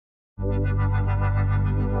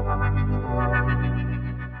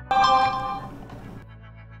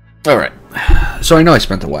Alright, so I know I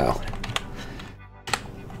spent a while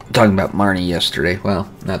talking about Marni yesterday. Well,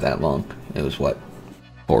 not that long. It was, what,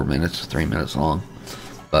 4 minutes, 3 minutes long.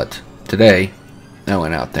 But today, I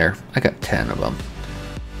went out there. I got 10 of them.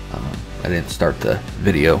 I didn't start the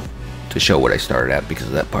video to show what I started at because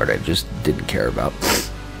of that part I just didn't care about.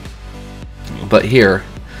 But here,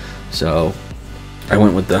 so I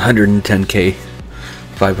went with the 110k,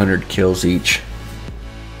 500 kills each,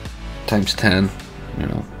 times 10. You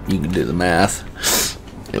know, you can do the math.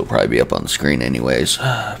 It'll probably be up on the screen anyways,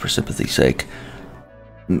 for sympathy's sake.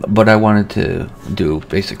 But I wanted to do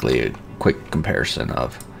basically a quick comparison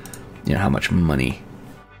of, you know, how much money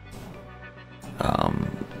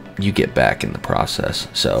you get back in the process.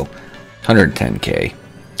 So 110k,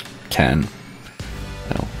 10. You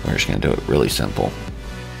know, we're just gonna do it really simple.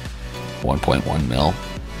 1.1 mil.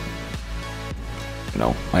 You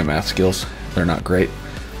know, my math skills, they're not great.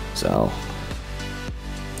 So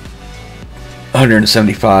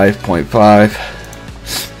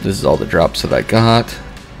 175.5. This is all the drops that I got.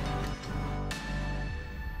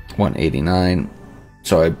 189.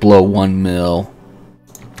 So I blow 1 mil.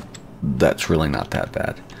 That's really not that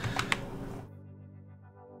bad.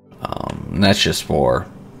 And that's just for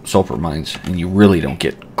sulfur mines, and you really don't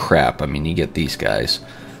get crap. I mean, you get these guys.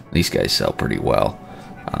 These guys sell pretty well.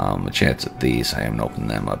 A chance at these, I haven't opened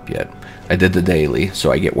them up yet. I did the daily,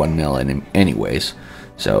 so I get 1 mil in anyways.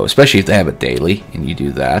 So, especially if they have a daily, and you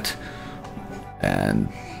do that, and,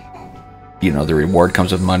 you know, the reward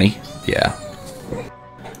comes with money, yeah.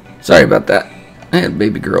 Sorry about that. I had a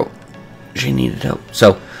baby girl. She needed help.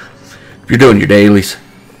 So, if you're doing your dailies,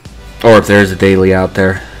 or if there's a daily out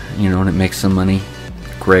there, you know, and it makes some money,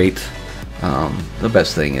 great. The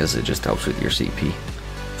best thing is it just helps with your CP.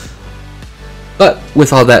 But,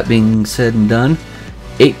 with all that being said and done,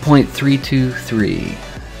 8.323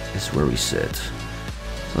 is where we sit.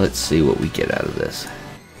 Let's see what we get out of this.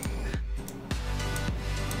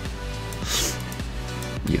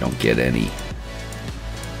 You don't get any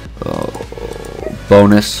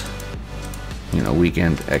bonus, you know,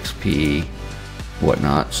 weekend XP,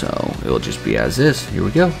 whatnot, so it'll just be as is. Here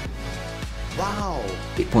we go. Wow.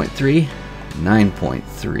 8.3,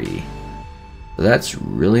 9.3. That's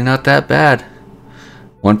really not that bad.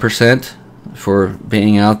 1% for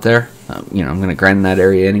being out there. You know, I'm going to grind in that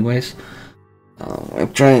area anyways.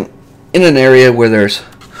 I'm trying in an area where there's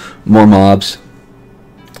more mobs,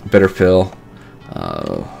 better fill.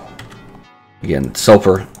 Again,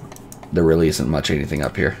 sulfur, there really isn't much anything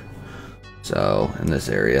up here. So in this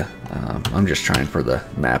area, I'm just trying for the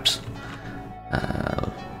maps.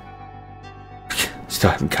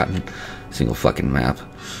 Still haven't gotten a single fucking map.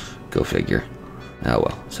 Go figure. Oh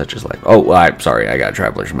well, such is life. Oh, well, I'm sorry, I got a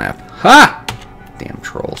traveler's map. Ha! Damn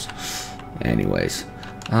trolls. Anyways,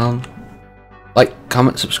 like,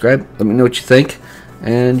 comment, subscribe, let me know what you think,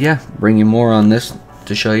 and yeah, bring you more on this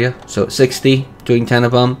to show you. So 60, doing 10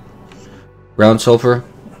 of them, round sulfur,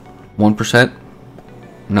 1%,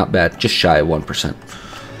 not bad, just shy of 1%.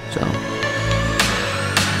 So